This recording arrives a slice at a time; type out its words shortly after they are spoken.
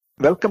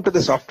Welcome to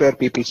the Software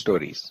People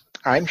Stories.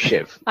 I'm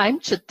Shiv. I'm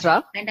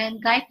Chitra. And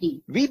I'm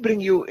Gayatri. We bring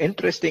you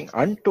interesting,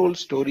 untold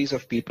stories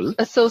of people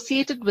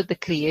Associated with the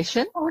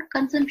creation or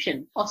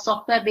consumption of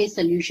software-based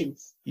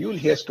solutions. You'll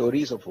hear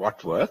stories of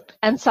what worked,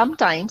 and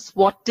sometimes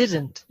what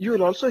didn't, you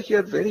will also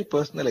hear very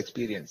personal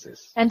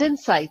experiences. and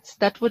insights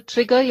that would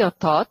trigger your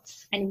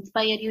thoughts and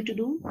inspire you to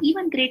do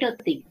even greater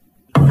things.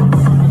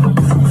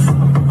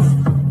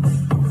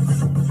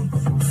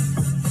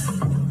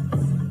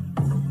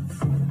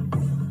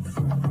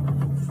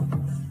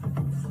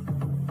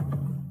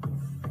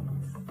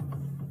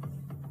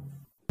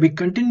 We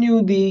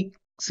continue the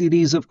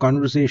series of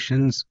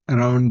conversations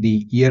around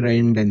the year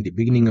end and the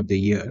beginning of the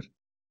year.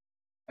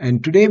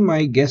 And today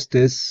my guest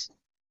is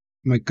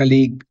my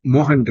colleague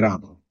Mohan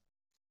Ram.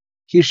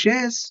 He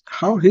shares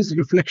how his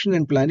reflection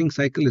and planning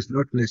cycle is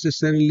not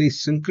necessarily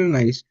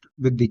synchronized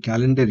with the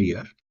calendar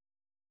year,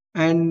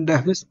 and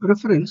his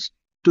preference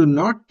to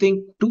not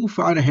think too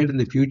far ahead in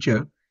the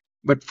future,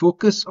 but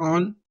focus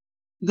on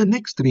the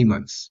next 3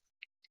 months,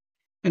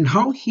 and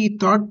how he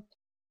thought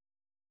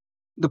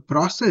the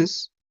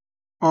process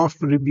of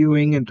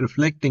reviewing and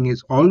reflecting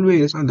is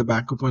always on the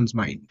back of one's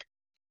mind.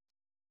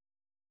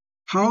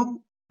 How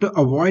to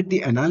avoid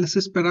the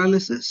analysis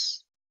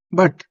paralysis,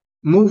 but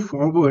move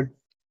forward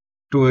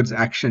towards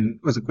action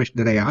was a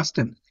question that I asked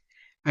him.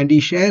 And he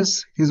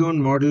shares his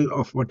own model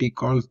of what he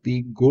calls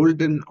the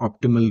golden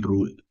optimal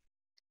rule,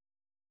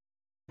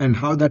 and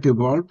how that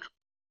evolved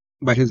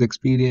by his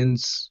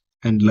experience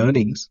and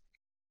learnings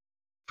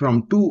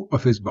from two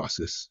of his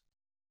bosses.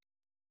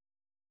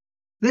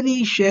 Then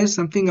he shares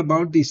something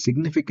about the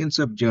significance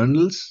of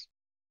journals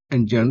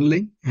and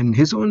journaling and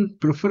his own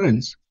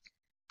preference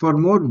for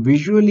more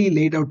visually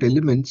laid out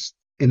elements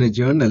in a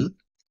journal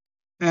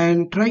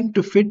and trying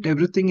to fit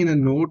everything in a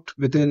note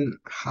within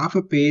half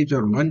a page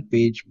or 1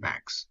 page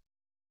max.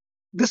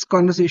 This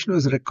conversation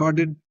was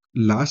recorded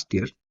last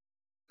year,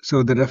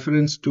 so the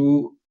reference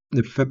to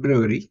the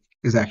February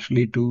is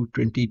actually to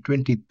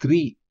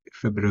 2023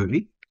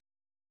 February,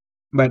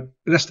 but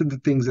rest of the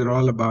things are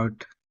all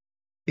about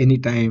any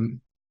time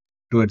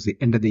towards the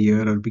end of the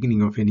year or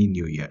beginning of any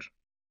new year.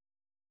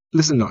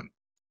 Listen on.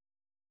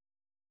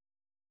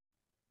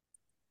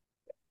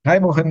 Hi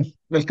Mohan,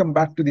 welcome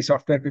back to the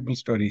Software People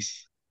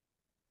Stories.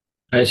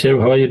 Hi Shiv,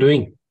 how are you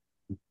doing?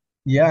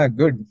 Yeah,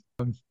 good.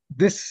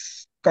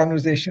 This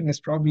conversation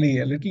is probably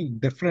a little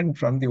different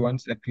from the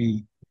ones that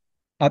we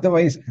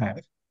otherwise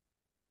have.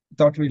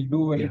 Thought we'll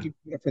do a little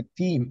bit of a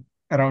theme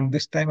around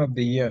this time of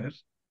the year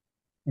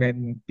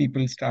when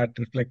people start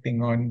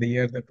reflecting on the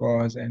year that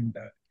was and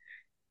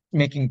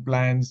making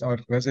plans or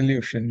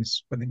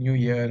resolutions for the new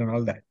year and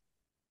all that.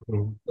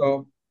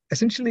 So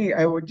essentially,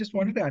 I would just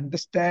wanted to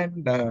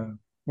understand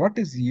what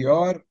is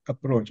your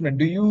approach? I mean,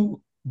 do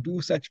you do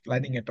such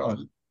planning at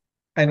all?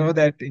 I know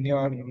that in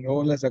your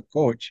role as a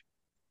coach,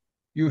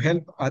 you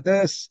help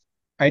others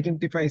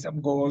identify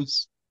some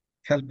goals,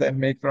 help them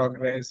make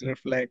progress,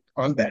 reflect,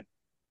 all that.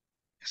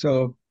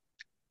 So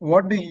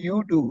what do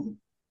you do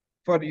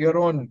for your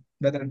own,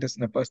 whether it is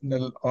in a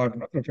personal or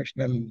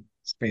professional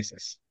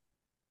spaces?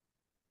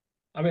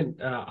 I mean,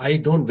 I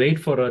don't wait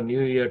for a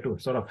new year to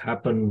sort of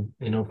happen,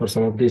 for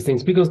some of these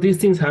things, because these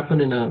things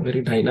happen in a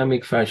very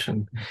dynamic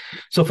fashion.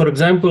 So, for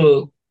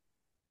example,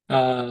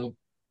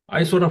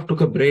 I sort of took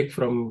a break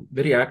from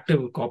very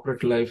active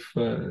corporate life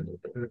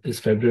this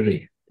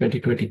February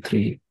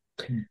 2023.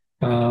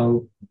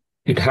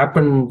 It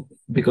happened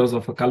because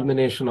of a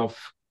culmination of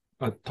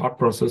a thought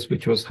process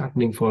which was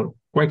happening for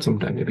quite some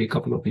time, maybe a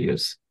couple of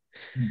years.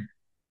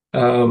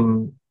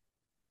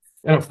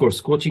 And of course,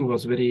 coaching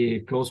was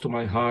very close to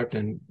my heart,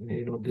 and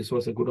this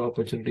was a good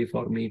opportunity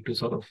for me to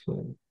sort of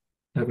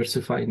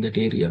diversify in that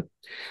area.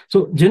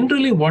 So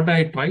generally, what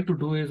I try to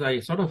do is I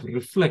sort of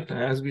reflect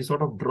as we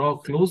sort of draw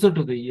closer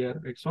to the year.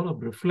 I sort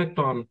of reflect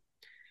on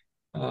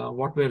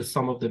what were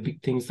some of the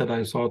big things that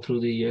I saw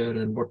through the year,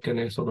 and what can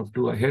I sort of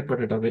do ahead,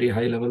 but at a very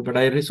high level. But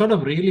I sort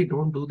of really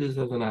don't do this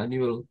as an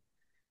annual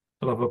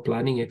sort of a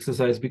planning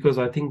exercise, because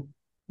I think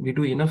we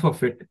do enough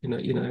of it in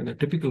a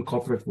typical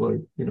corporate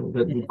world,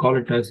 that we call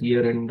it as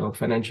year end or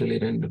financial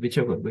year end,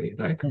 whichever way,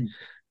 right?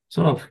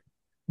 Sort of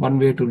one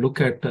way to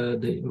look at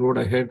the road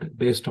ahead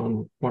based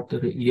on what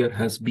the year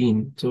has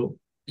been. So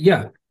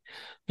yeah,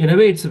 in a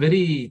way, it's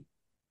very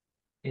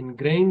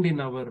ingrained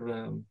in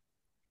our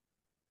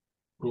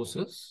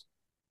process.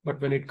 But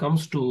when it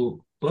comes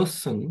to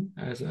person,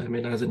 as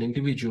an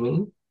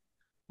individual,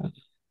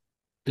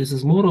 this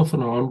is more of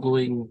an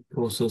ongoing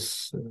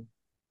process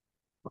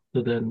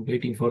rather than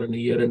waiting for a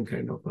year-end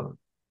kind of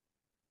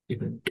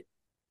event.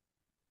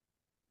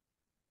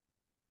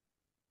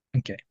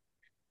 Okay.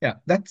 Yeah,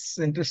 that's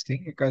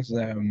interesting because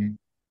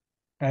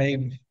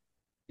I've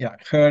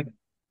heard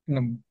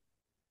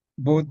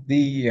both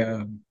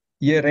the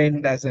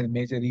year-end as a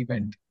major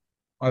event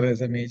or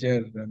as a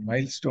major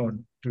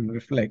milestone to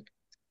reflect.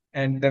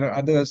 And there are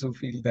others who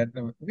feel that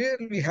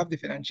we have the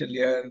financial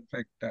year. In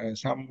fact,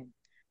 some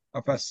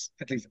of us,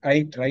 at least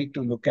I try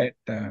to look at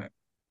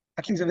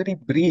least a very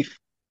brief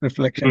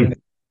reflection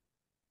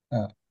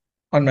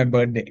on my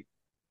birthday.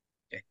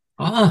 Okay.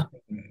 Ah,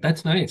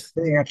 that's nice.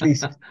 saying at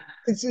least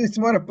it's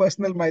more a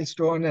personal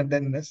milestone, and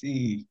then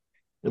see.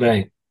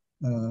 Right.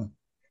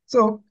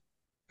 So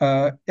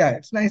yeah,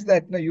 it's nice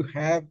that you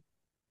have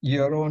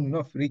your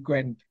own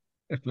frequent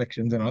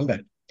reflections and all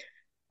that.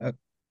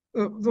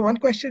 The one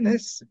question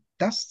is,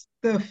 does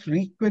the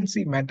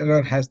frequency matter,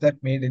 or has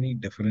that made any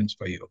difference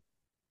for you?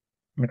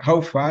 I mean,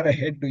 how far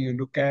ahead do you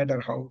look at,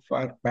 or how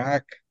far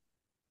back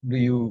do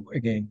you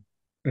again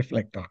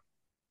reflect on?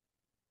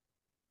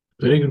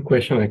 Very good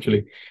question,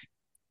 actually.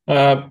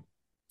 Uh,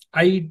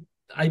 I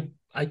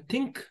I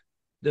think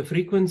the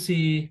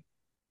frequency,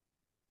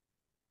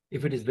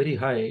 if it is very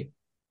high,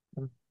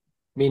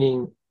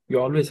 meaning you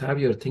always have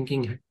your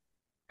thinking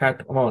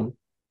hat on,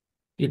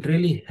 it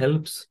really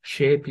helps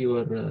shape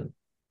your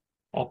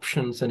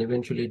options and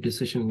eventually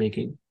decision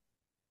making.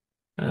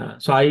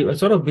 So I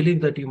sort of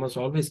believe that you must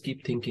always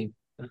keep thinking.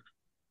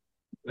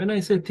 When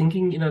I say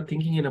thinking,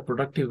 thinking in a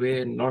productive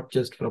way and not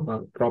just from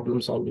a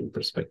problem solving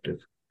perspective.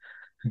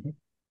 Mhm.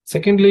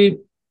 Secondly,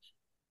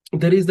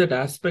 there is that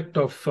aspect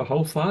of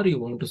how far you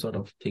want to sort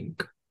of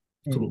think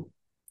through.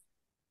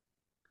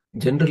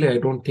 Generally, I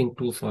don't think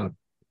too far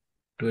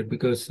to it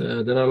because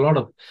there are a lot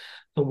of.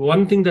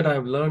 One thing that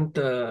I've learned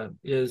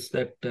is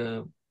that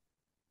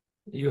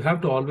you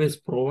have to always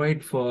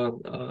provide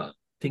for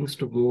things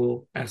to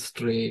go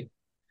astray,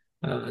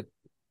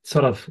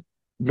 sort of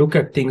look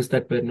at things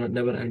that were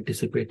never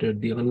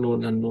anticipated, the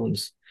unknown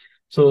unknowns.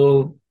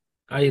 So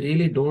I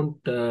really don't.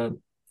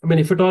 I mean,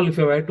 if I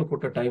were to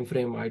put a time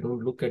frame, I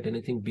don't look at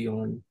anything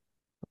beyond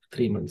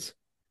 3 months.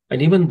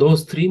 And even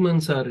those 3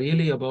 months are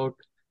really about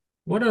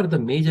what are the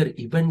major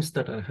events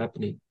that are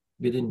happening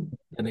within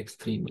the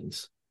next 3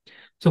 months.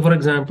 So, for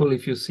example,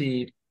 if you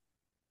see,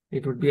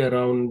 it would be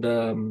around,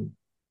 a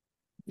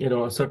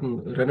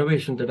certain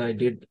renovation that I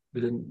did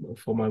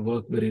for my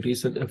work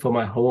for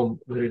my home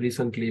very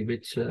recently,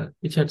 which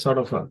had sort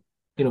of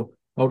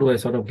how do I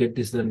sort of get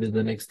this done within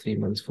the next 3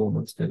 months, 4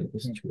 months, kind of a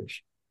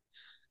situation.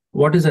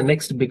 What is the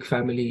next big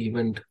family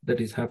event that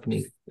is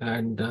happening,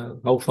 and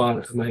how far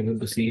am I going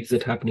to see? Is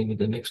it happening in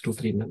the next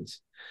 2-3 months?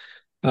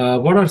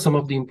 What are some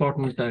of the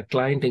important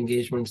client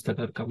engagements that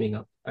are coming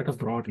up at a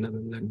broad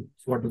level, and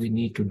what do we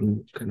need to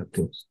do, kind of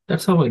things?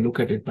 That's how I look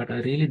at it, but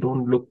I really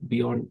don't look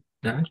beyond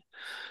that.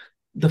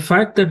 The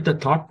fact that the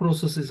thought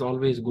process is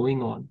always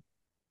going on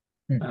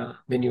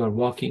when you are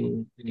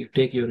walking, when you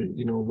take your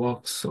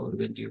walks, or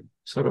when you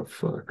sort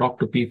of talk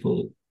to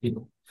people,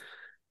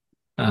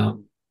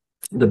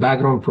 the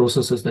background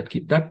processes that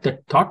keep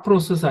that thought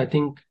process, I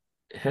think,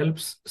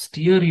 helps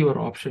steer your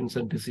options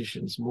and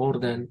decisions more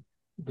than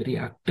very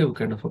active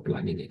kind of a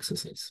planning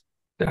exercise.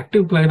 The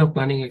active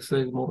planning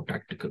exercise is more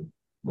tactical,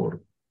 more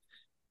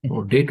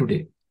day to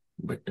day,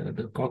 but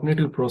the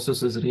cognitive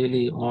process is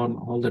really on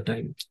all the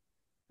time,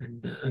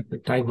 and the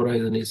time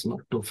horizon is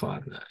not too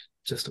far,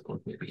 just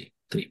about maybe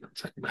 3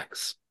 months at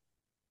max.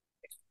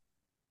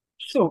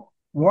 So,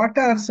 what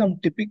are some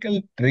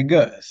typical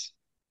triggers,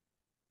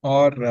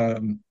 or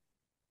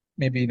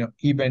maybe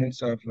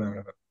events or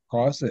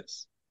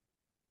causes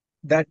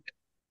that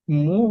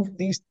move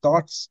these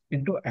thoughts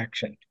into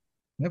action?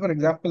 For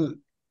example,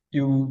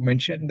 you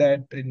mentioned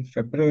that in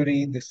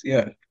February this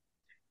year,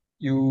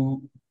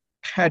 you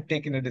had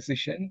taken a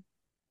decision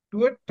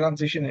to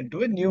transition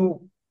into a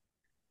new,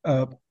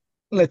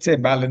 let's say,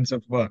 balance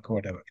of work, or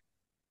whatever.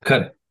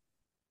 Correct.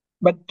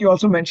 But you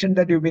also mentioned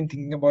that you've been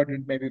thinking about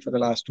it maybe for the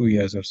last 2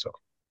 years or so.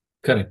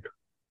 Correct.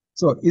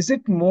 So is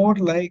it more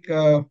like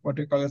what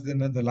we call as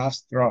the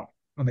last straw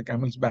on the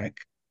camel's back?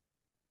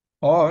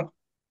 Or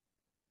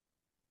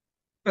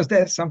was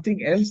there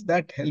something else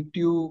that helped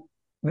you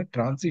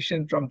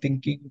transition from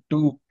thinking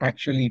to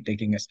actually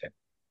taking a step?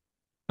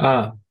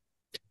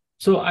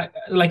 So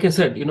like I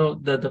said,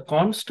 the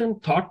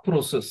constant thought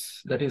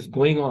process that is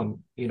going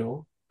on,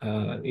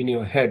 in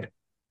your head,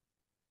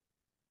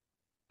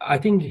 I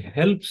think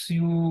helps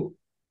you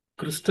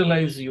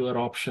crystallize your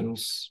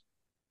options,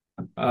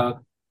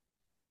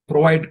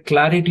 provide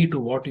clarity to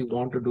what you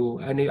want to do.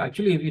 And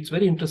actually, it's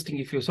very interesting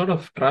if you sort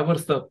of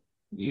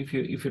if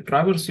you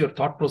traverse your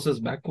thought process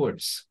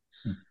backwards,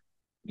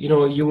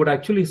 you would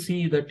actually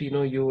see that,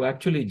 you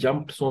actually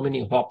jumped so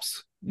many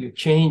hops, you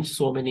changed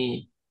so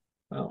many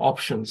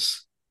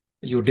options,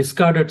 you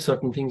discarded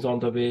certain things on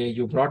the way,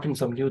 you brought in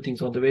some new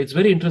things on the way. It's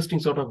very interesting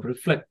sort of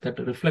reflect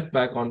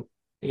back on,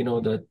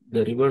 the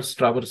reverse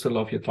traversal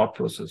of your thought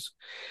process.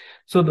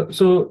 So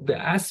the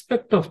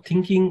aspect of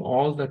thinking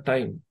all the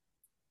time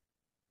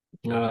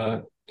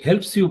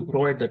helps you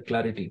provide that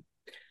clarity.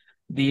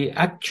 The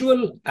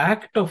actual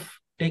act of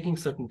taking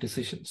certain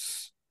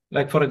decisions,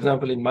 like, for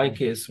example, in my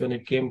case, when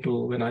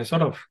I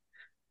sort of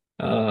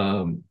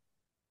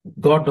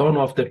got down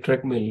off the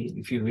treadmill,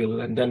 if you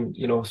will, and then,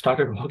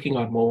 started walking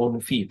on my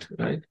own feet,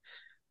 right?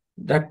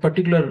 That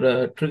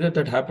particular trigger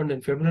that happened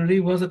in February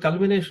was a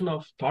culmination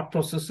of thought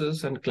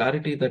processes and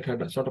clarity that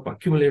had sort of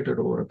accumulated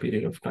over a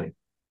period of time.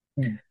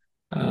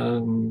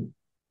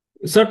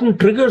 Certain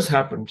triggers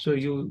happened, so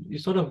you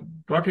sort of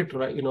brought it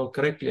right,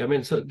 correctly. I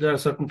mean, so there are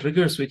certain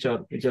triggers which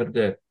are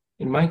there.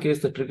 In my case,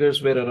 the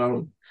triggers were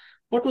around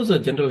what was the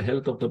general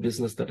health of the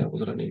business that I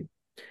was running?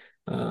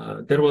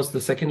 There was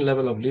the second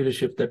level of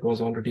leadership that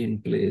was already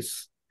in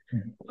place.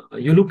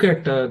 You look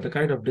at the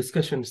kind of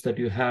discussions that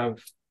you have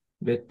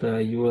with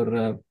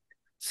your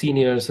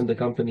seniors in the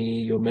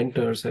company, your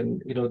mentors,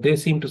 and they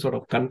seem to sort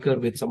of concur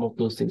with some of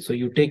those things. So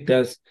you take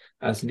that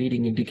as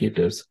leading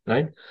indicators,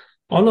 right?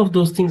 All of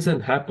those things can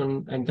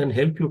happen and then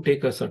help you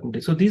take a certain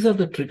decision. So these are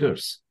the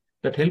triggers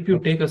that help you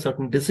take a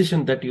certain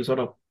decision that you sort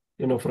of,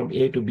 from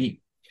A to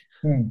B.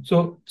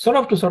 So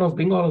to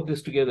bring all of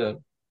this together,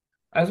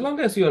 as long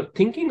as you're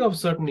thinking of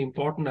certain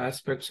important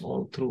aspects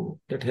all through,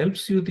 that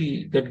gives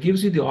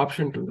you the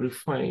option to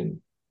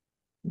refine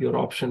your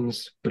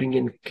options, bring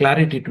in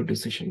clarity to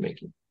decision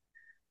making.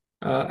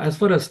 As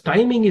far as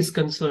timing is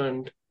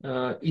concerned,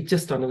 it's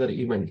just another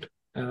event,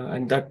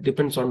 and that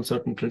depends on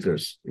certain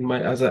triggers.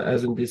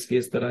 As in this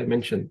case that I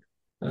mentioned,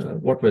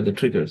 what were the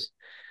triggers?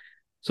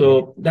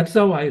 So that's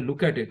how I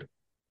look at it.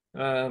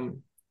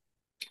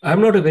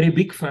 I'm not a very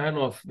big fan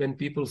of when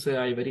people say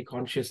I very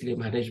consciously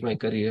manage my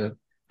career.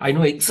 I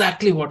know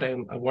exactly what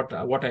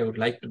I would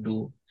like to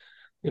do.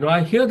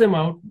 I hear them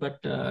out, but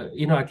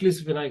at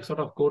least when I sort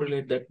of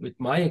correlate that with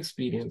my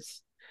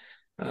experience,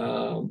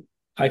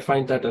 I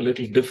find that a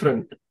little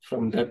different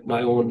from that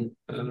my own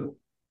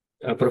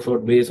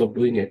preferred ways of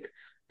doing it.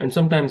 And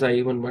sometimes I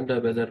even wonder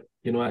whether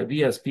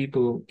we as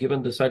people,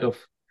 given the sort of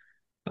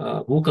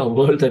VUCA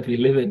world that we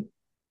live in,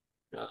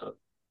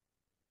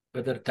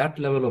 whether that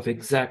level of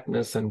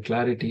exactness and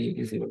clarity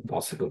is even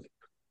possible.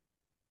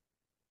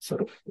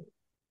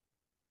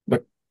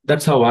 But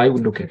that's how I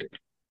would look at it.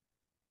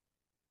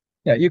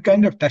 Yeah, you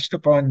kind of touched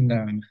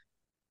upon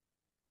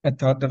a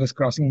thought that was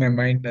crossing my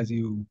mind as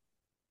you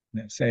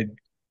said.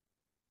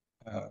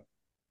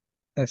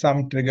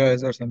 Some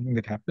triggers or something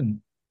that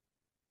happen.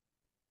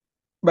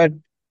 But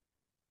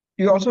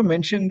you also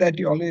mentioned that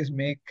you always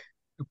make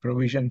a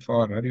provision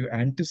for, or you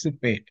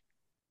anticipate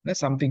that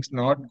something's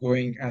not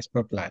going as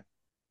per plan.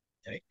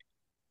 Right?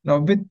 Now,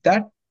 with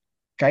that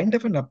kind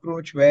of an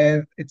approach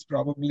where it's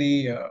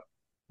probably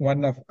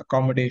one of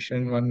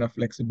accommodation, one of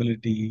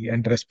flexibility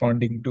and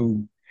responding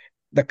to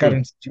the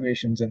current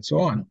situations and so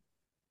on,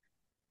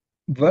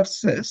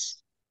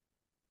 versus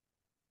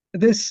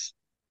this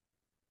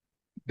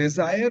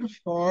desire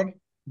for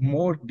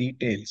more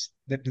details,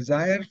 the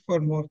desire for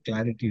more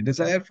clarity,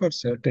 desire for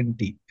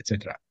certainty,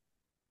 etc.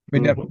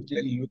 When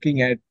you're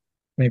looking at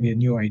maybe a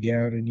new idea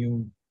or a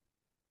new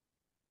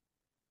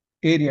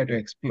area to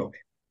explore.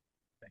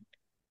 Right?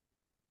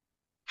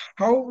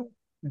 How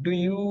do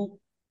you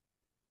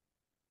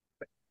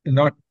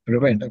not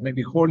prevent or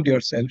maybe hold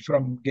yourself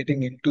from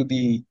getting into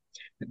the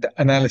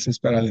analysis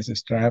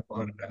paralysis trap,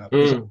 or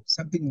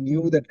something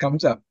new that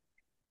comes up,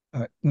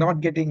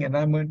 not getting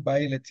enamored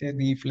by, let's say,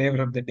 the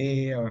flavor of the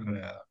day or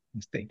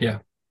this thing. Yeah.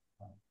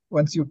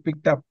 Once you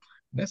picked up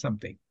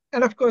something.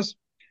 And of course,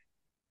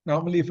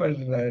 normally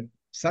for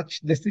such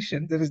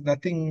decision, there is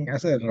nothing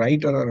as a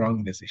right or a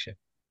wrong decision.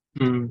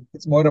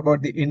 It's more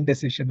about the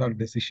indecision or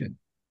decision.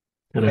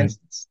 Right. And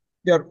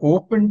you're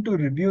open to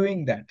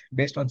reviewing that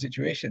based on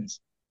situations.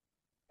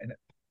 And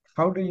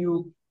how do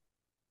you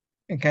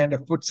kind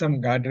of put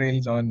some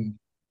guardrails on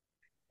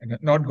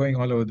not going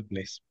all over the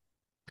place?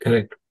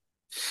 Correct.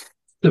 It's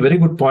a very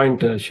good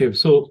point, Shiv.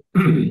 So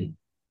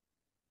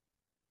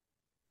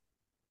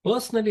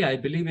personally, I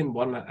believe in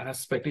one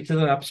aspect. It's an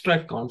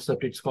abstract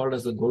concept. It's called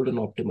as the golden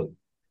optimal.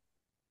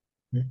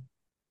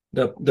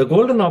 The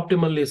golden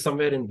optimal is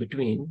somewhere in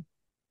between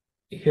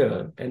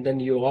here, and then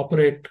you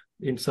operate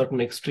in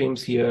certain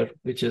extremes here,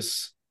 which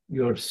is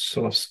your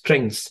sort of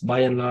strengths, by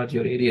and large,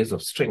 your areas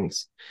of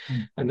strengths.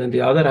 And then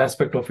the other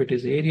aspect of it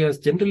is areas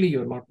generally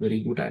you're not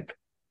very good at.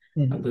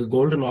 And the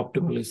golden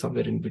optimal is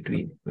somewhere in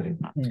between, right?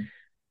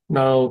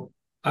 Now,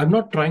 I'm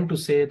not trying to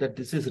say that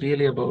this is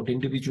really about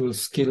individual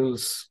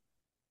skills,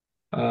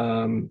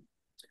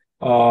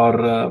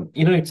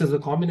 it's as a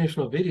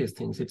combination of various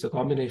things. It's a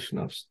combination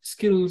of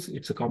skills,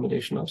 it's a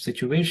combination of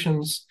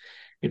situations,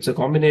 it's a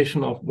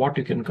combination of what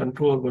you can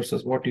control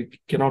versus what you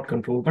cannot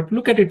control. But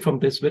look at it from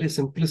this very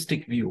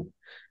simplistic view,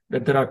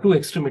 that there are two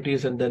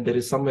extremities and then there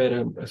is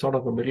somewhere a sort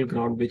of a middle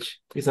ground, which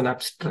is an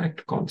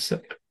abstract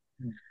concept.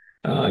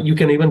 You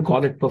can even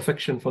call it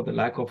perfection for the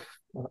lack of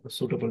a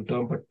suitable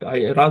term, but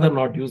I rather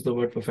not use the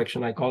word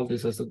perfection. I call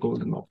this as the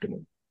golden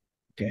optimum.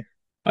 Okay.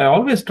 I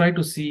always try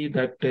to see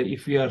that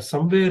if we are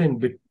somewhere in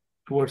bit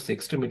towards the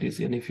extremities,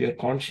 and if you are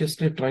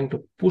consciously trying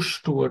to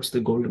push towards the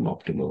golden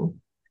optimal,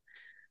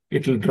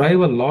 it will drive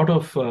a lot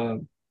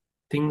of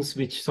things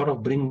which sort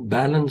of bring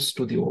balance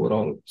to the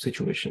overall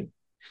situation.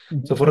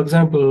 So, for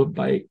example,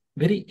 by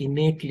very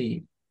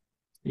innately,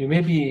 you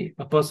may be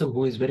a person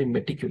who is very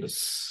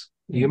meticulous.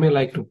 You may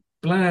like to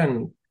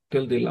plan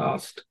till the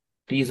last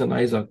T's and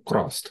I's are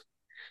crossed.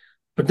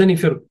 But then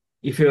if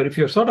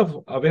you're sort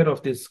of aware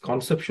of this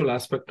conceptual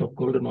aspect of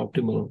golden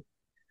optimal,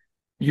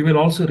 you will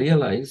also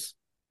realize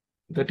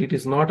that it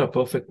is not a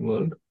perfect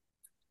world.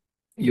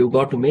 You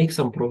got to make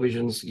some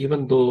provisions,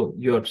 even though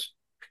you're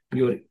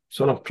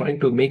sort of trying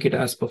to make it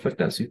as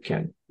perfect as you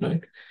can,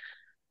 right?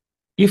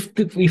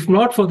 If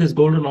not for this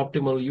golden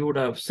optimal, you would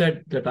have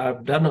said that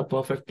I've done a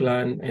perfect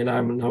plan and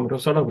I'm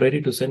sort of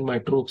ready to send my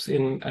troops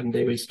in, and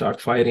they will start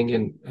firing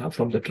in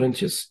from the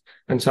trenches.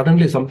 And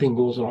suddenly something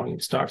goes wrong.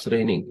 It starts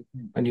raining,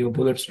 and your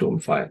bullets don't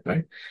fire.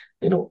 Right?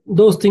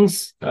 Those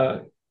things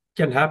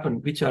can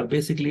happen, which are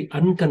basically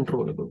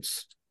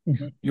uncontrollables.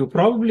 You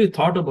probably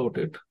thought about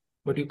it,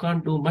 but you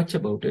can't do much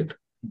about it.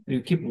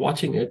 You keep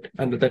watching it,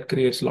 and that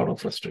creates a lot of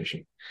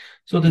frustration.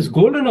 So this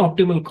golden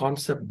optimal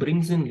concept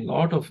brings in a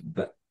lot of,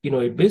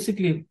 it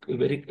basically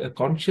a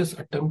conscious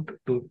attempt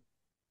to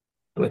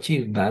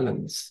achieve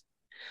balance.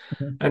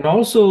 And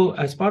also,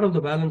 as part of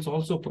the balance,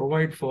 also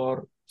provide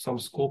for some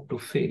scope to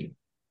fail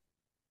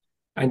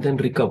and then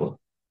recover.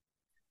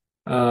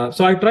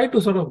 So I try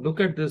to sort of look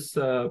at this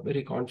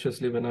very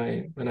consciously when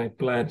I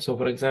plan. So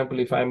for example,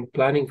 if I'm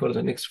planning for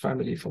the next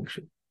family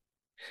function,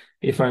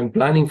 if I'm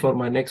planning for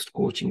my next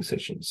coaching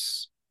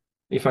sessions,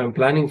 if I'm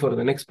planning for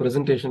the next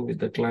presentation with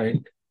the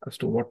client as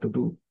to what to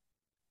do,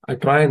 I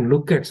try and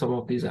look at some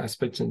of these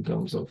aspects in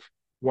terms of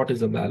what is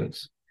the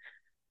balance.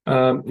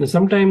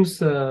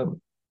 Sometimes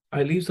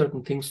I leave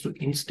certain things to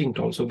instinct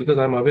also, because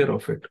I'm aware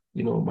of it.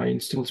 My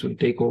instincts will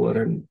take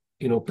over and,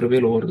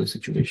 prevail over the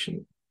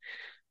situation.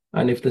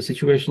 And if the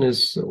situation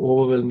is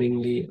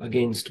overwhelmingly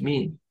against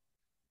me,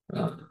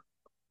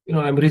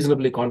 I'm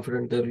reasonably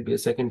confident there will be a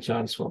second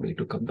chance for me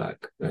to come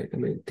back, right? I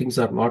mean, things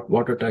are not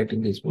watertight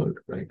in this world,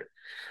 right?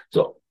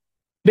 So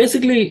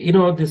basically,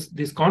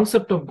 this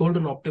concept of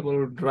golden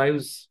optimal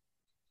drives,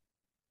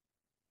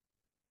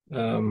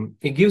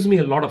 it gives me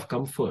a lot of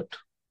comfort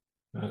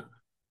to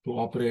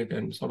operate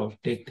and sort of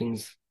take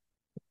things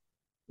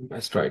by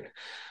stride.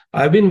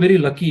 I've been very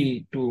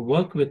lucky to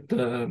work with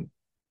two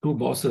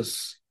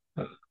bosses.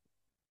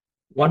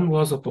 One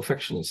was a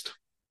perfectionist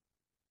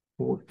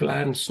who would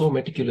plan so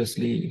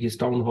meticulously his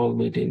town hall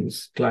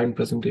meetings, client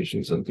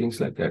presentations, and things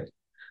like that.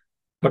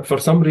 But for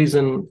some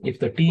reason, if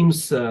the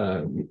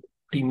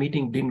team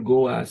meeting didn't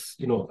go as,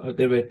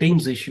 there were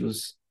teams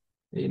issues,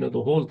 the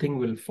whole thing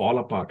will fall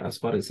apart as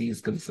far as he is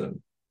concerned.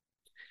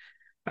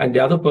 And the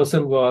other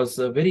person was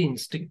very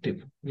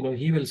instinctive.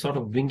 He will sort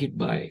of wing it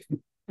by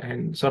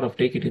and sort of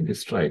take it in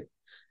his stride.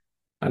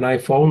 And I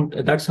found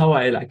that's how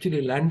I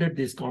actually landed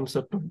this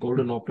concept of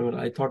golden optimal.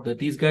 I thought that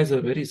these guys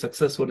are very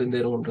successful in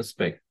their own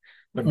respect,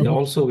 but they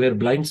also were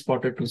blind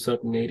spotted to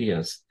certain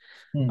areas.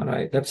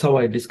 And that's how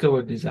I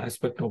discovered this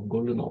aspect of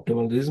golden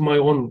optimal. This is my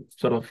own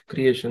sort of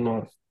creation,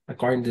 or I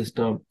coined this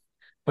term,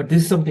 but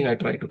this is something I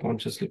try to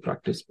consciously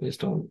practice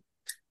based on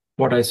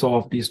what I saw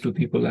of these two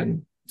people,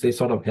 and they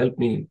sort of helped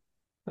me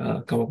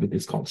come up with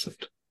this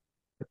concept.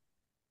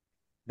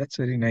 That's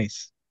very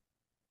nice.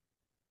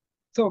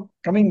 So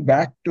coming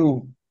back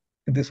to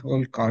this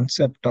whole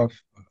concept of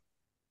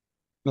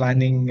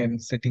planning and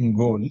setting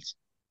goals,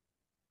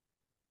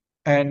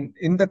 and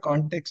in the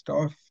context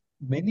of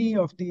many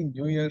of the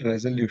New Year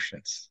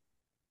resolutions,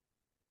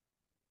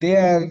 they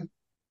are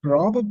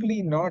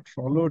probably not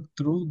followed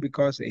through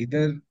because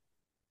either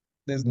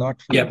there's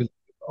not full belief,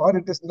 or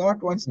it is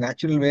not one's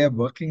natural way of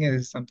working, and it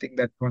is something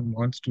that one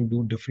wants to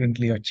do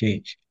differently or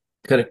change.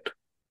 Correct.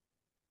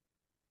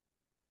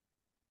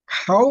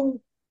 How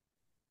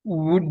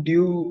would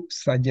you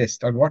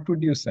suggest, or what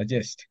would you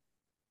suggest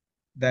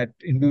that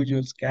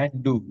individuals can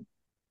do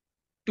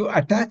to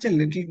attach a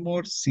little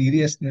more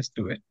seriousness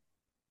to it?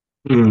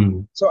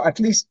 So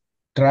at least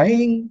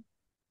trying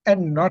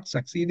and not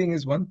succeeding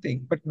is one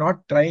thing, but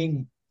not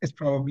trying is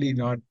probably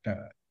not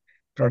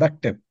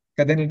productive.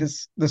 Because then it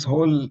is, this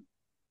whole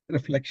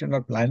reflection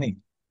or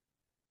planning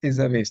is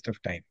a waste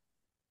of time.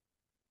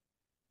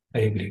 I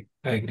agree.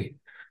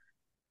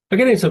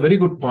 Again, it's a very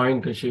good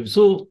point, Shiv.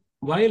 So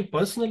while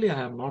personally I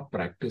have not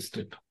practiced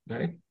it,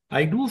 right,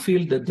 I do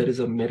feel that there is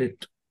a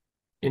merit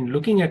in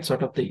looking at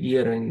sort of the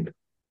year end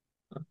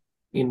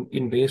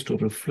in ways to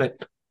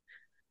reflect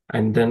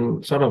and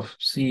then sort of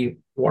see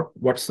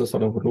what's the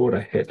sort of road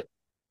ahead.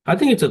 I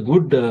think it's a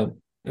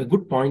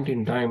good point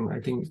in time, I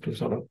think, to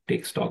sort of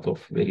take stock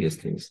of various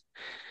things.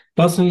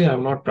 Personally, I have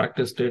not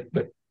practiced it,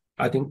 but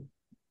I think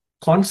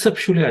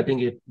conceptually, I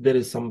think there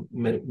is some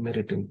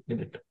merit in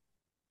it.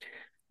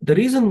 The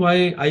reason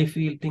why I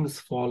feel things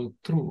fall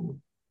through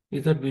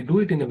is that we do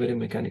it in a very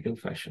mechanical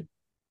fashion.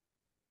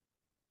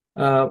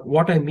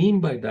 What I mean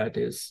by that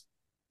is,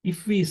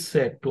 if we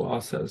said to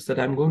ourselves that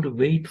I'm going to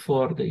wait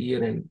for the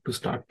year end to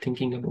start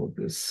thinking about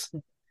this,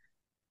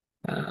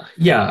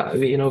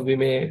 we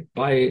may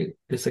buy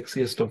the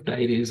sexiest of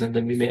diaries and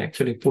then we may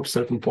actually put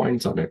certain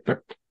points on it,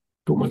 but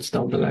 2 months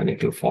down the line,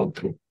 it will fall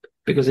through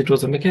because it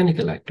was a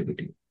mechanical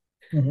activity.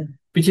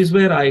 Which is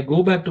where I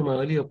go back to my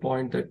earlier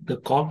point that the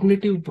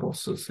cognitive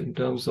process in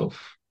terms of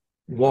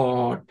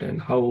what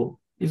and how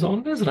is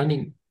always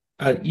running,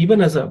 even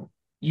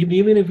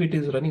if it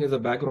is running as a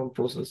background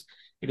process,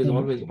 it is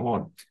always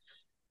on.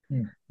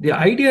 The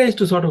idea is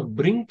to sort of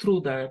bring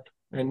through that,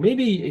 and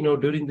maybe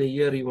during the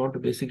year you want to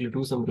basically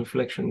do some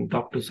reflection,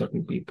 talk to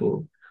certain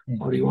people,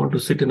 or you want to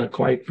sit in a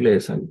quiet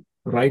place and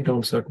write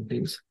down certain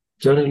things.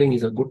 Journaling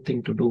is a good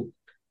thing to do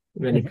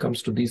when it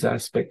comes to these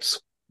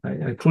aspects.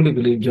 I truly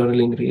believe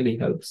journaling really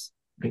helps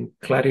bring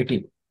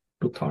clarity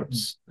to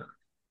thoughts.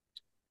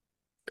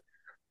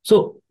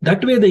 So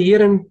that way, the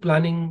year-end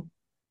planning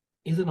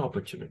is an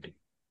opportunity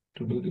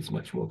to do this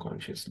much more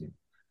consciously.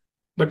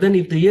 But then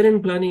if the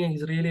year-end planning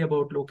is really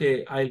about,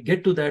 okay, I'll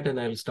get to that and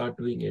I'll start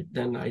doing it,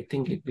 then I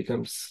think it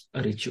becomes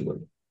a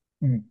ritual.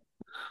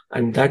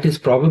 And that is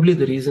probably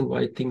the reason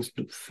why things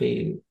do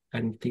fail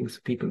and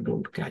people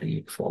don't carry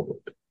it forward.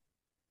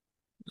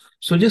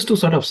 So just to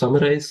sort of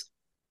summarize,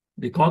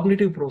 the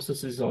cognitive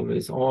process is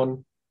always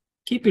on.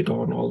 Keep it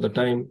on all the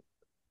time.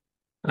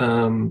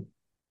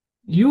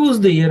 Use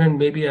the year-end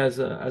maybe as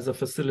a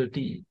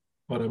facility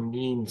or a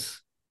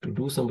means to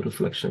do some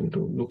reflection, to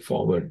look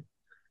forward.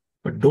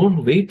 But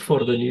don't wait for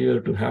the new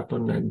year to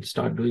happen and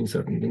start doing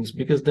certain things,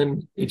 because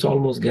then it's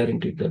almost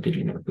guaranteed that it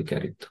will not be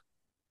carried through.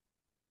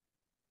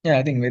 Yeah,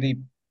 I think very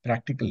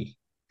practical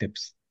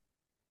tips.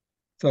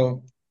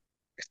 So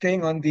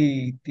staying on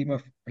the theme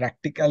of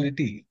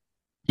practicality,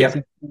 Yeah,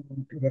 since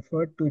you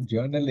referred to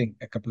journaling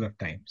a couple of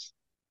times,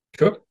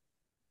 sure.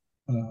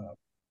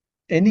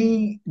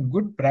 any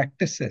good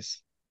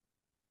practices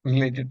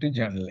related to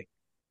journaling?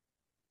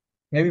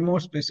 Maybe more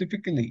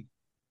specifically,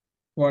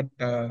 what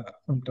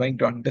I'm trying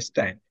to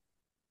understand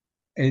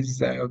is,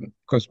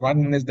 because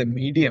one is the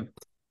medium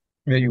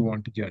where you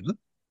want to journal.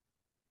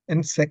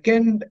 And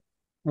second,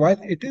 while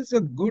it is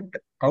a good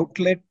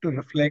outlet to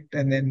reflect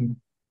and then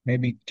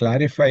maybe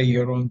clarify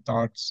your own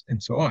thoughts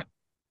and so on,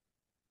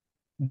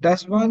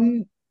 does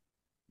one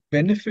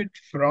benefit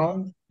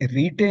from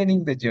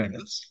retaining the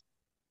journals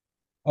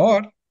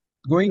or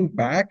going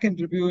back and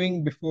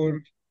reviewing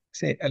before,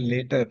 say, a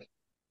later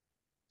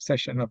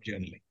session of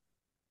journaling?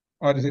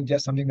 Or is it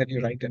just something that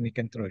you write and you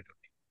can throw it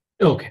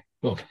away? Okay.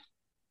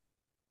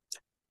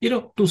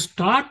 To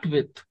start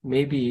with,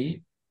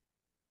 maybe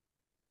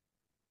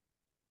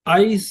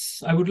I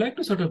would like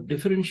to sort of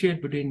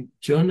differentiate between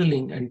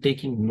journaling and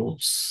taking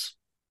notes.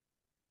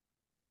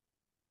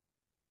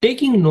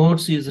 Taking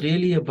notes is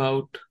really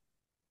about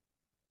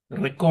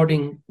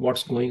recording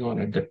what's going on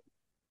at that,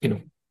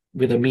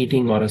 with a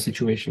meeting or a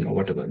situation or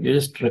whatever. You're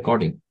just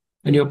recording.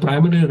 And you're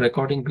primarily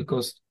recording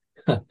because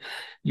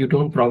you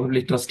don't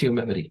probably trust your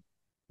memory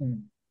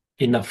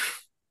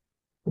enough.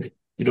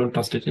 You don't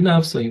trust it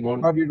enough, so you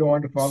won't. Or you don't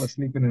want to fall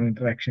asleep in an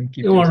interaction.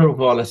 You want to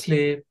fall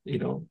asleep,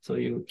 so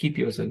you keep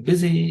yourself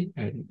busy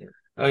and,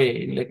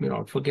 hey, let me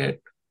not forget.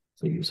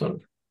 So you sort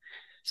of,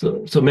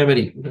 so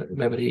memory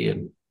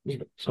and,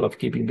 sort of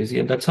keeping busy.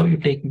 And that's how you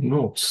take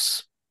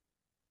notes.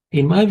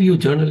 In my view,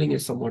 journaling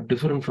is somewhat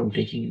different from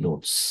taking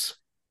notes.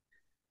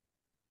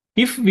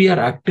 If we are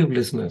active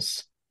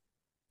listeners,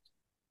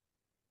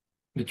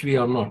 which we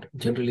are not,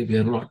 generally we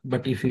are not,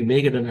 but if we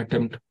make it an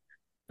attempt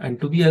and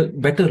to be a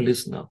better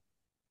listener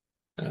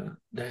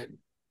than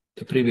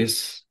the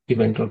previous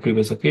event or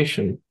previous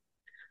occasion,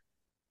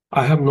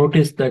 I have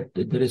noticed that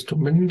there is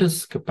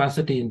tremendous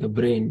capacity in the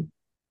brain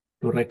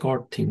to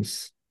record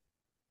things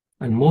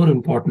and, more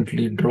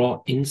importantly,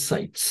 draw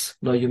insights.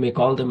 Now, you may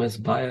call them as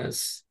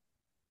bias,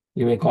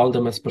 you may call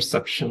them as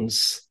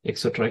perceptions,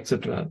 etc.,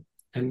 etc.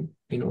 And,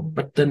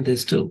 but then they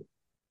still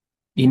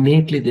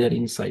innately they are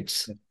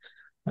insights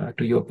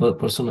to your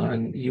persona,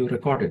 and you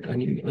record it,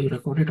 and you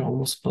record it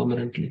almost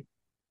permanently.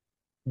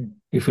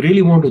 If you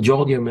really want to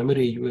jog your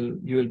memory, you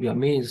will be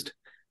amazed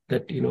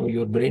that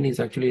your brain is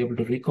actually able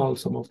to recall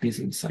some of these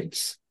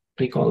insights,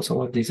 recall some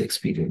of these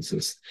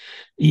experiences,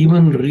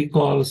 even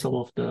recall some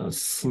of the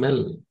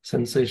smell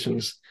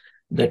sensations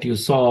that you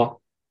saw,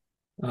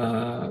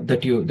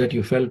 that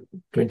you felt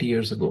 20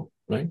 years ago,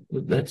 right?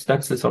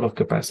 That's the sort of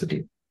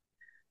capacity.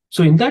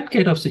 So in that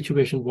kind of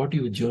situation, what do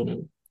you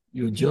journal?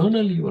 You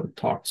journal your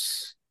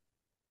thoughts,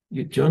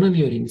 you journal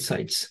your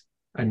insights,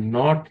 and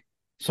not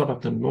sort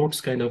of the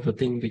notes kind of a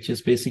thing, which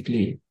is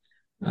basically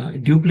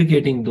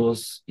duplicating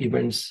those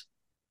events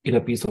in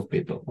a piece of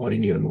paper or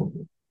in your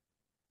notebook.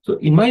 So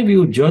in my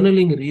view,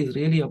 journaling is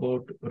really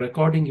about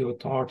recording your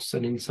thoughts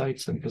and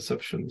insights and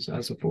perceptions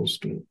as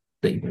opposed to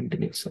the event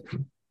in itself.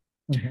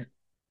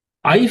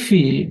 I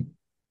feel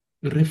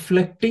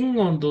reflecting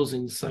on those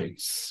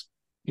insights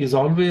is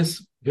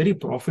always very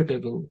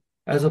profitable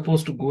as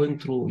opposed to going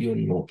through your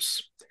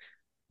notes.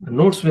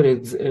 Notes were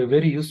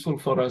very useful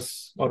for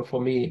us, or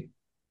for me,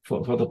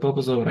 for the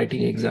purpose of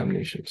writing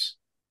examinations.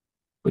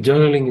 But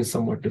journaling is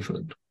somewhat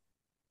different.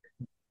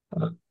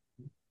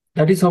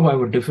 That is how I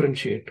would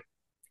differentiate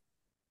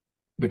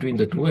between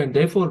the two. And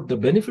therefore, the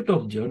benefit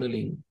of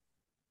journaling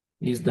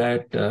is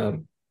that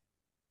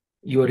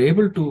you are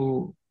able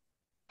to,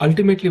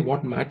 ultimately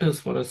what matters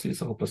for us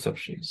is our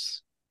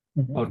perceptions,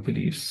 our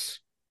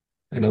beliefs,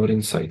 and our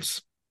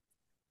insights.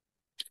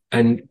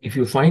 And if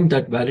you find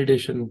that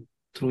validation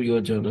through your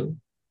journal,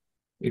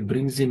 it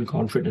brings in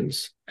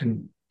confidence,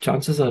 and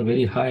chances are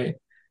very high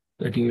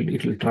that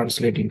it will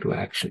translate into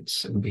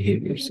actions and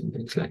behaviors and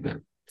things like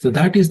that. So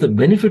that is the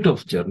benefit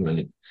of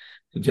journaling.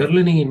 So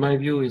journaling, in my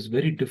view, is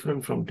very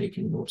different from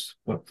taking notes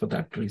for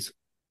that reason.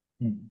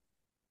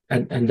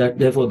 And that,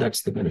 therefore,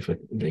 that's the benefit,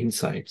 the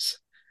insights,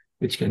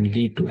 which can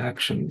lead to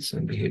actions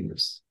and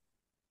behaviors.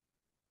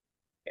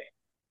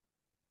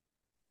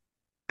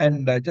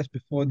 And just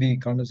before the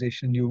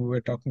conversation, you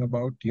were talking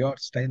about your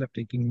style of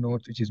taking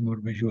notes, which is more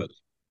visual.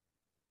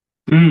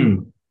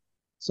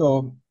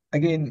 So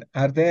again,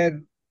 are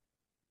there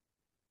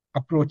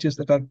approaches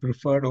that are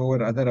preferred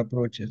over other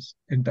approaches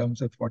in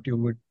terms of what you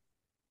would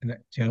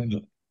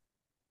journal?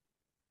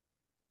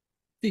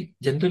 See,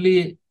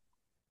 generally,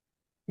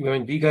 I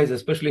mean, we guys,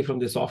 especially from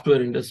the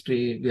software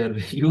industry, we are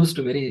used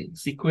to very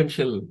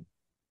sequential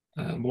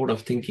mode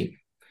of thinking.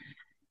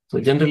 So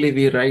generally,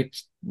 we write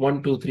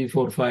 1, 2, 3,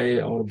 4,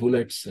 5 or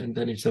bullets, and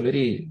then it's a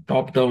very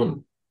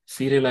top-down,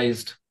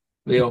 serialized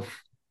way of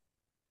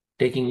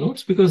taking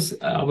notes because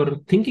our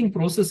thinking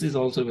process is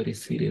also very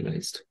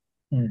serialized.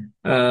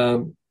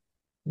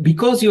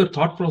 Because your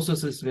thought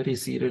process is very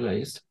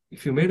serialized,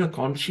 if you made a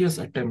conscious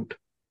attempt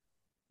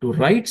to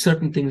write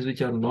certain things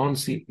which are in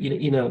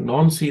a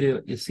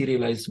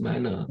non-serialized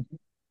manner,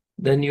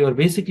 then you are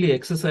basically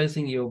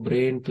exercising your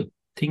brain to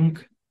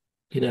think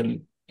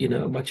in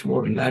a much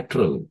more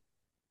lateral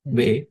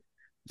way.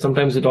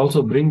 Sometimes it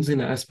also brings in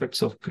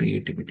aspects of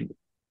creativity.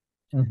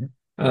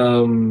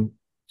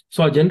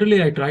 So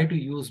generally, I try to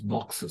use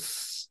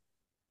boxes,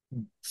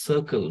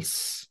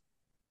 circles,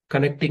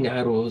 connecting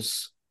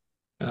arrows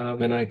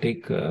when I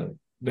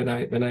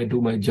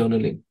do my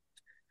journaling,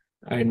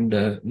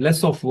 and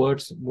less of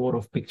words, more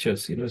of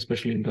pictures.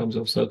 Especially in terms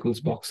of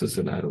circles, boxes,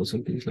 and arrows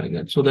and things like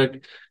that, so that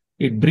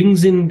it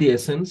brings in the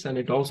essence and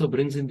it also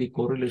brings in the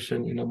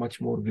correlation in a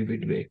much more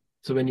vivid way.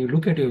 So when you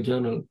look at your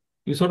journal,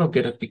 you sort of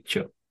get a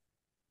picture,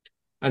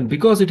 and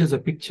because it is a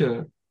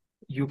picture,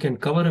 you can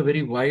cover a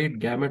very wide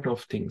gamut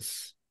of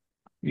things.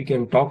 You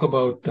can talk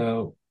about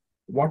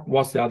what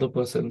was the other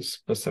person's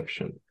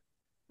perception,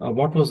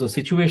 what was the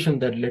situation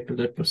that led to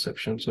that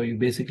perception. So you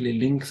basically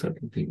link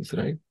certain things,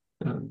 right?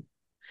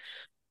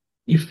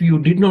 If you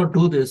did not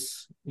do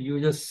this, you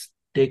just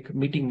take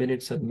meeting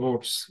minutes and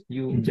notes.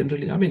 You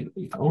generally, I mean,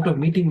 out of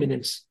meeting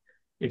minutes,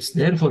 it's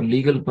there for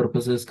legal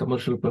purposes,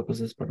 commercial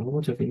purposes, but how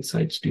much of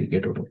insights do you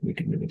get out of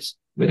meeting minutes?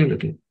 Very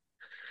little.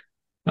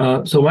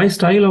 So my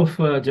style of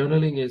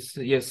journaling is,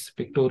 yes,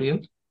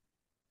 pictorial.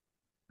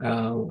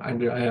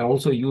 And I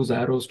also use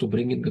arrows to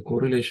bring in the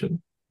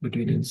correlation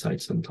between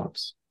insights and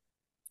thoughts,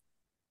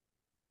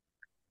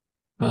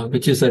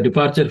 which is a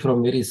departure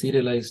from very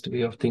serialized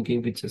way of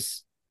thinking, which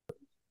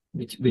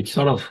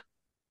sort of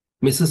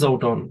misses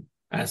out on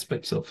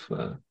aspects of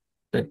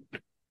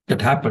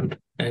that happened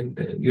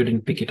and you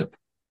didn't pick it up.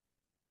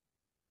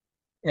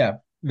 Yeah,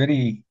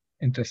 very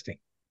interesting.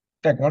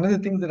 In fact, one of the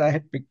things that I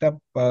had picked up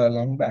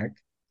long back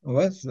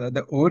was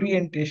the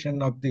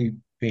orientation of the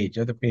page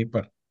or the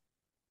paper.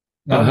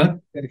 Normally,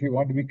 if you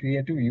want to be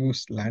creative,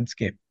 use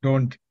landscape.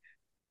 Don't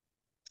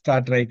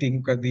start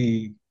writing because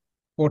the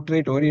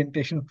portrait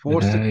orientation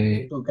forces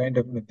you to kind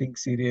of think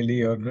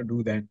serially or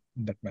do that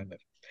in that manner.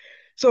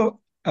 So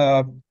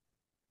I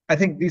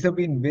think these have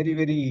been very,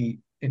 very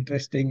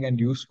interesting and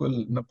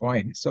useful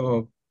points.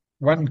 So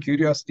one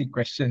curiosity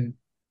question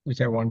which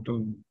I want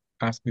to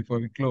ask before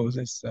we close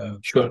is,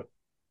 sure.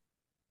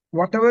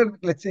 Whatever,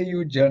 let's say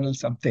you journal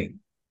something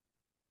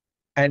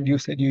and you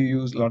said you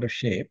use a lot of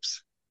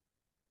shapes,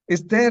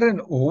 is there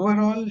an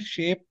overall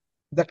shape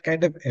that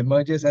kind of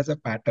emerges as a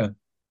pattern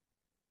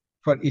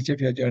for each of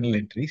your journal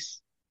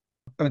entries?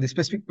 I mean, the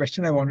specific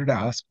question I wanted to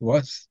ask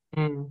was,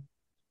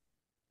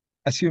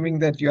 assuming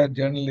that you are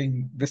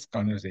journaling this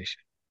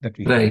conversation that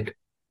we had,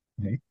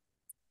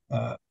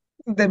 right?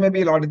 There may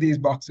be a lot of these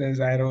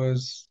boxes,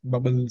 arrows,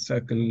 bubbles,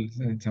 circles,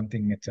 and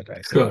something,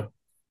 etc.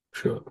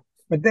 Sure.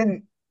 But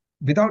then,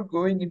 without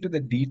going into the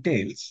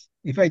details,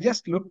 if I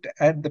just looked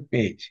at the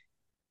page,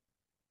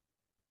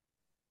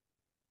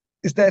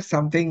 is there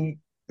something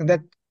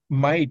that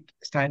might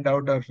stand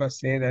out or first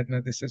say that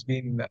this has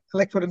been,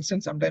 like for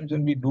instance, sometimes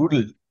when we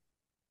doodle,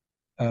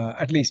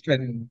 at least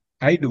when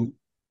I do,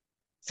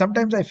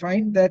 sometimes I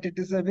find that it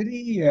is a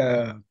very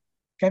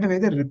kind of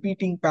either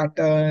repeating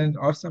pattern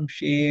or some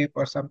shape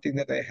or something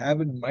that I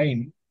have in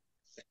mind,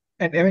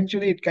 and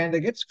eventually it kind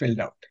of gets filled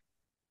out,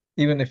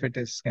 even if it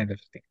is kind of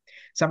thing.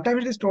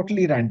 Sometimes it is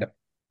totally random.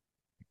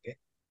 Okay,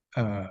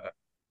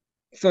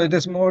 so it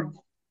is more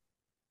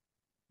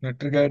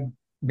triggered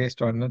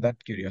based on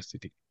that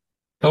curiosity.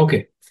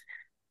 Okay.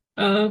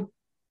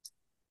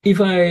 If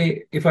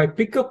I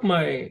pick up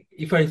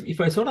if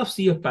I sort of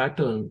see a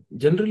pattern,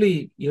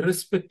 generally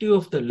irrespective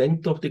of the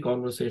length of the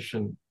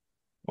conversation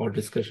or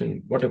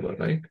discussion, whatever,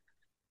 right?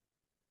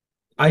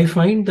 I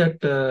find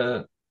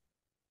that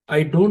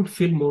I don't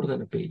fill more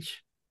than a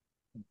page.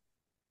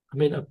 I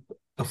mean,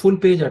 a full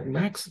page at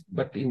max,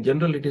 but in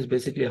general, it is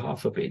basically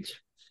half a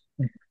page.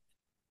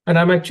 And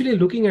I'm actually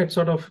looking at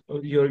sort of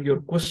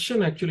your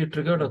question actually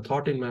triggered a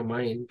thought in my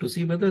mind to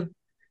see whether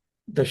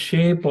the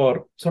shape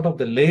or sort of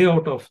the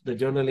layout of the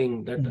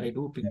journaling that I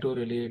do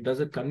pictorially, does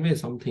it convey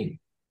something?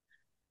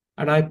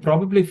 And I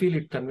probably feel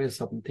it conveys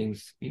some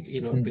things,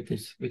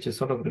 which is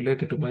sort of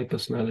related to my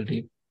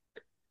personality,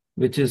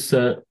 which is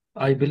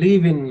I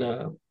believe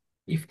in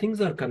if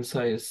things are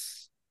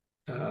concise,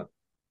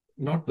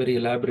 not very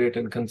elaborate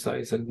and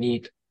concise and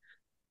neat,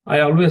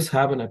 I always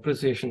have an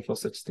appreciation for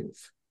such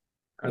things.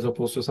 as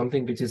opposed to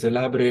something which is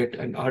elaborate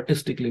and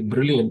artistically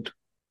brilliant,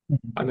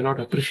 I may not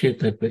appreciate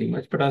that very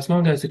much. But as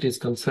long as it is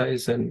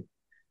concise and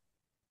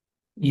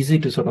easy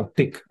to sort of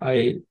pick,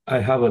 I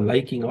have a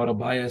liking or a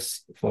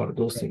bias for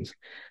those things.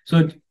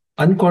 So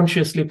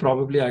unconsciously,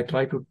 probably I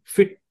try to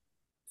fit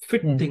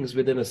things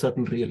within a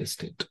certain real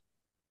estate,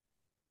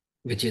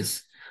 which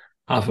is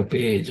half a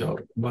page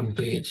or 1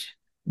 page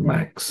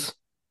max.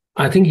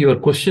 I think your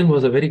question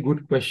was a very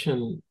good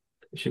question,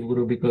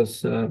 Shivguru,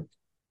 because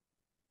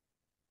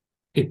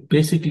it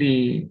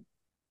basically,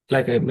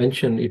 like I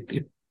mentioned,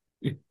 it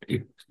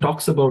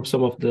talks about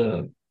some of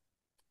the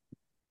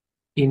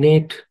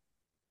innate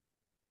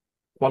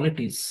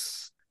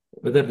qualities.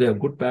 Whether they are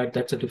good, bad,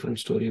 that's a different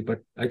story.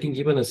 But I think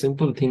even a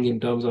simple thing in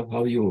terms of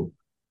how you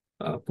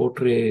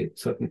portray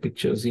certain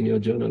pictures in your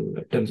journal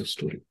tells a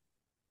story.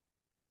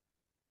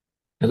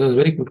 That was a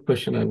very good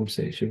question, I would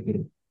say,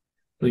 Shivguru.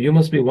 So you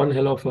must be one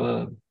hell of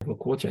a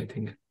coach, I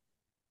think. I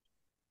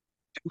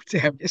would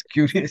say I'm just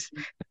curious.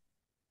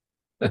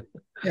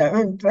 Yeah,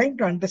 I'm trying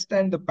to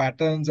understand the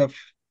patterns of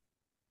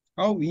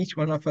how each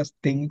one of us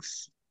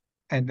thinks,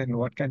 and then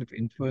what kind of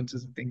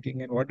influences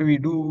thinking, and what do we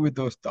do with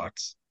those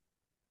thoughts.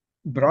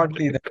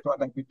 Broadly, that's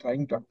what I've been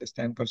trying to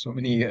understand for so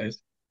many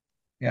years.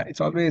 Yeah,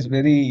 it's always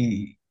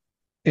very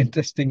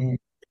interesting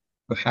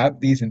to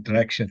have these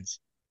interactions,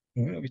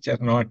 which are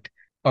not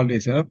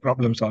always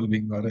problem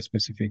solving or a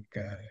specific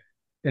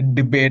a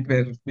debate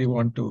where we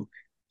want to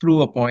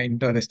prove a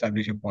point or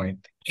establish a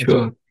point.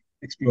 Sure.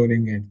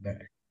 Exploring and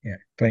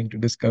trying to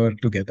discover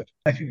together.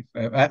 I think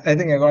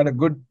I got a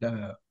good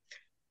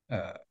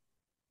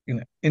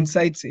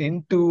insights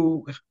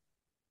into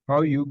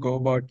how you go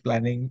about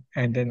planning,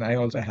 and then I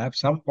also have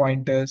some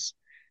pointers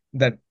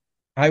that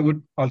I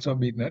would also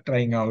be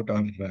trying out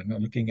or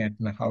looking at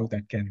how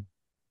that can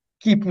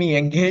keep me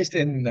engaged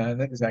in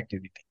this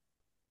activity.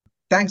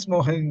 Thanks,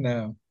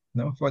 Mohan,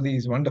 for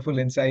these wonderful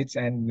insights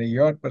and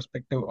your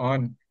perspective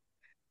on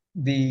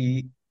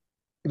the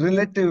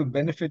relative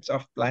benefits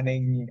of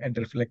planning and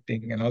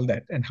reflecting and all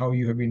that, and how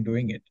you have been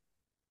doing it.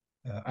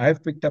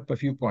 I've picked up a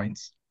few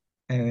points,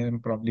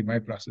 and probably my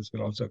process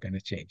will also kind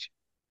of change.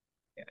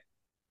 Yeah.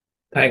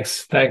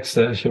 Thanks,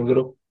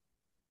 Shivguru.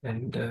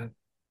 And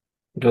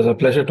it was a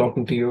pleasure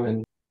talking to you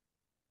and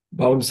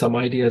bounce some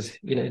ideas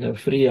in a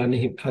free,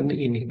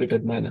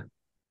 uninhibited manner.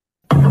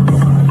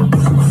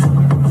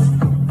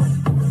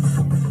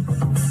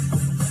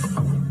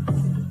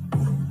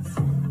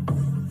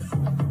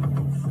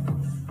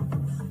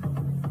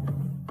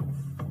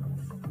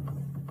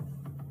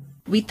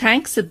 We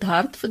thank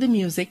Siddharth for the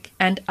music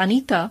and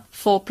Anita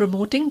for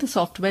promoting the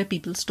Software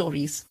People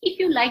Stories. If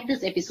you like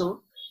this episode,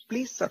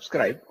 Please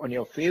subscribe on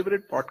your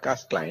favorite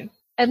podcast client.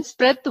 And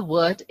spread the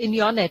word in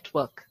your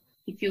network.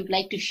 if you'd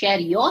like to share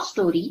your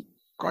story,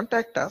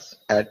 Contact us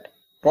at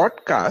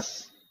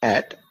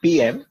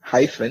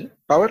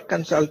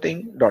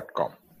podcasts@pm-powerconsulting.com.